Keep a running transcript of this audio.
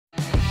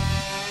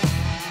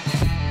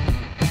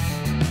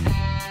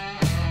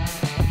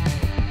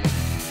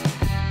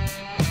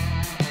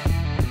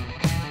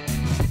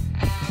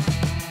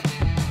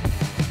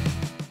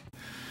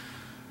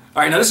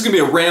All right, now this is going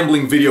to be a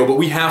rambling video, but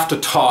we have to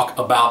talk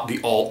about the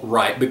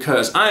alt-right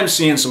because I'm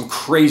seeing some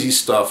crazy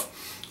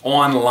stuff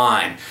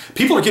online.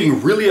 People are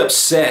getting really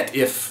upset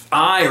if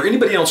I or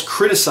anybody else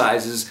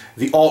criticizes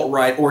the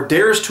alt-right or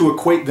dares to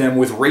equate them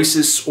with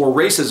racists or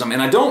racism,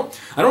 and I don't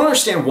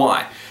understand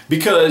why.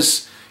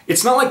 Because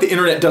it's not like the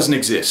internet doesn't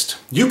exist.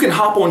 You can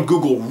hop on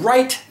Google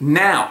right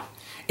now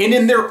and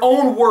in their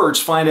own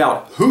words find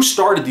out who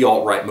started the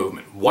alt-right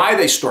movement, why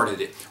they started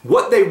it,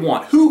 what they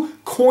want, who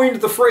coined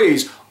the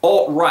phrase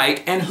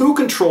alt-right, and who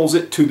controls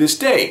it to this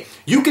day.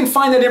 You can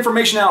find that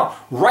information out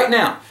right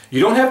now. You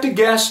don't have to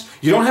guess.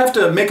 You don't have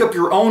to make up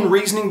your own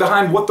reasoning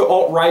behind what the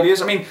alt-right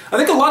is. I mean, I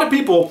think a lot of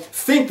people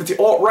think that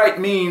the alt-right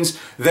means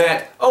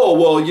that, oh,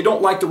 well, you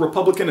don't like the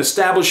Republican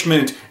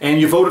establishment and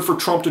you voted for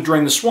Trump to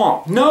drain the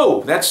swamp.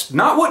 No, that's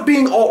not what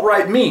being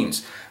alt-right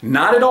means.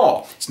 Not at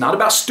all. It's not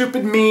about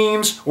stupid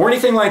memes or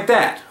anything like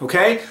that,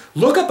 okay?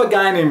 Look up a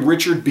guy named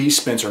Richard B.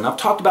 Spencer, and I've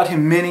talked about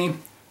him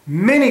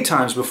many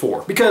times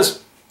before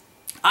because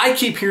I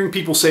keep hearing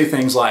people say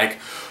things like,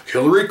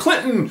 Hillary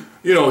Clinton,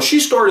 you know, she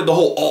started the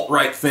whole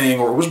alt-right thing,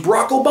 or it was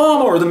Barack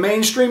Obama or the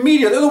mainstream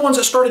media. They're the ones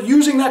that started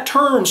using that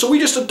term, so we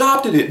just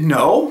adopted it.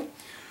 No,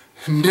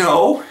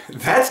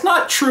 that's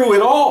not true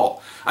at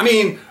all. I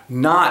mean,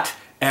 not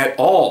at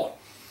all.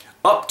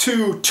 Up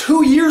to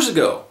 2 years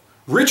ago,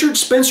 Richard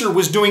Spencer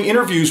was doing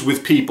interviews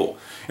with people.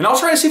 And I'll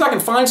try to see if I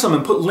can find some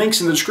and put links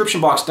in the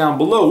description box down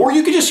below, or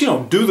you could just,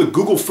 do the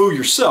Google foo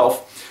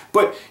yourself.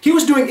 But he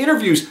was doing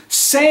interviews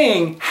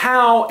saying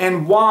how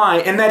and why,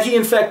 and that he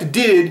in fact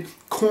did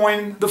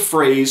coin the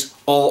phrase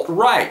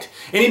alt-right.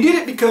 And he did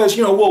it because,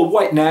 well,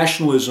 white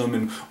nationalism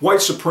and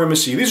white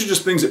supremacy, these are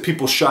just things that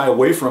people shy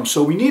away from.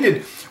 So we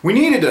needed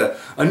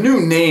a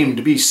new name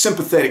to be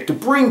sympathetic, to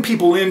bring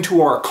people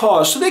into our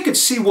cause so they could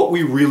see what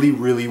we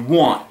really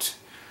want.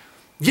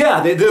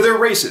 Yeah, they're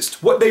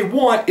racist. What they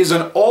want is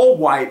an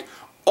all-white,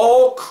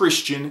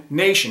 all-Christian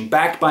nation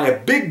backed by a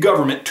big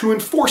government to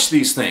enforce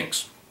these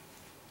things.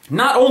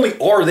 Not only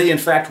are they in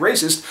fact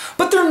racist,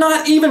 but they're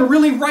not even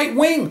really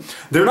right-wing.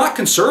 They're not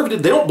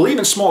conservative, they don't believe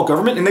in small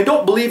government, and they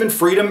don't believe in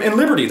freedom and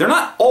liberty. They're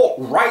not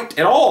alt-right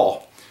at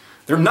all.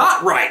 They're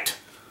not right.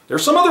 They're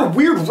some other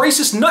weird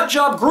racist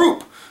nutjob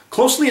group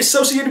closely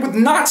associated with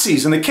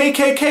Nazis and the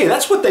KKK.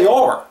 That's what they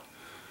are.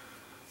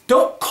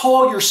 Don't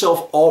call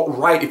yourself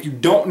alt-right if you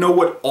don't know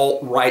what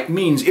alt-right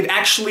means. It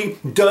actually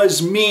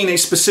does mean a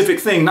specific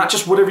thing, not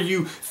just whatever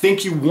you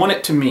think you want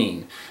it to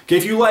mean. Okay,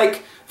 if you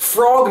like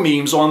frog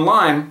memes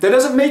online, that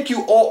doesn't make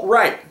you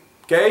alt-right,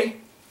 okay?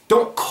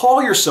 Don't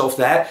call yourself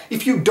that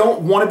if you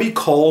don't want to be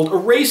called a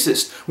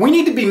racist. We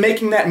need to be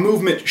making that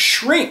movement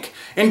shrink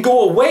and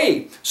go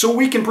away so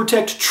we can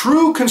protect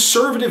true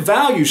conservative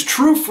values,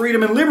 true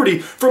freedom and liberty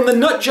from the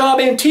nutjob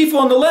Antifa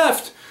on the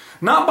left.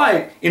 Not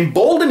by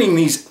emboldening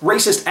these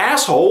racist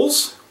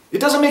assholes.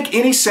 It doesn't make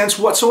any sense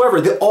whatsoever.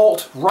 The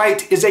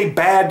alt-right is a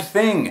bad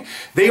thing.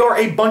 They are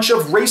a bunch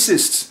of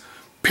racists,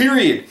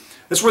 period.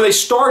 That's where they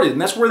started,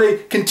 and that's where they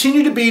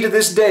continue to be to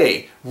this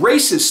day.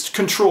 Racists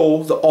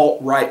control the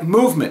alt-right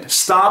movement.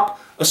 Stop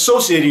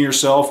associating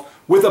yourself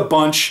with a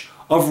bunch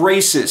of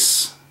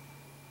racists.